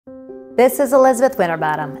This is Elizabeth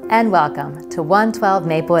Winterbottom, and welcome to 112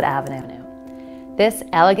 Maplewood Avenue. This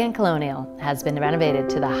elegant colonial has been renovated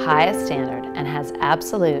to the highest standard and has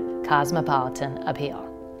absolute cosmopolitan appeal.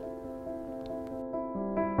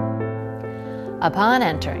 Upon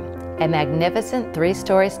entering, a magnificent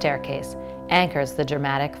three-story staircase anchors the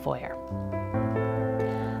dramatic foyer.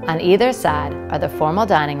 On either side are the formal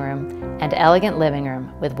dining room and elegant living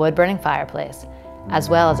room with wood-burning fireplace, as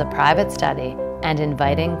well as a private study and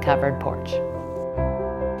inviting covered porch.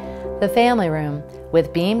 The family room,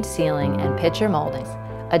 with beamed ceiling and picture moldings,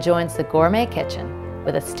 adjoins the gourmet kitchen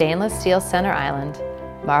with a stainless steel center island,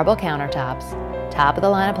 marble countertops,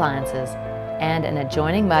 top-of-the-line appliances, and an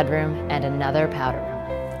adjoining mudroom and another powder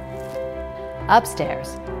room.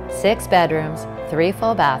 Upstairs, 6 bedrooms, 3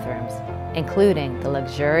 full bathrooms, including the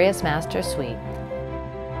luxurious master suite,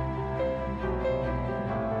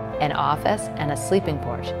 an office and a sleeping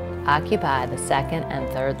porch occupy the 2nd and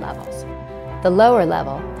 3rd levels. The lower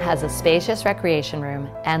level has a spacious recreation room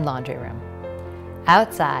and laundry room.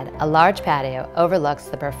 Outside, a large patio overlooks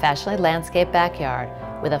the professionally landscaped backyard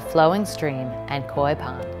with a flowing stream and koi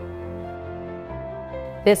pond.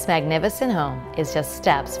 This magnificent home is just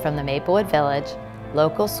steps from the Maplewood Village,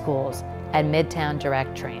 local schools, and Midtown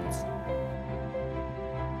direct trains.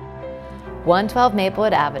 112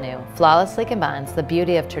 Maplewood Avenue flawlessly combines the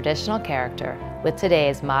beauty of traditional character with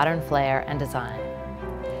today's modern flair and design.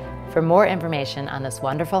 For more information on this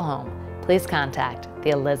wonderful home, please contact the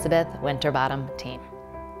Elizabeth Winterbottom team.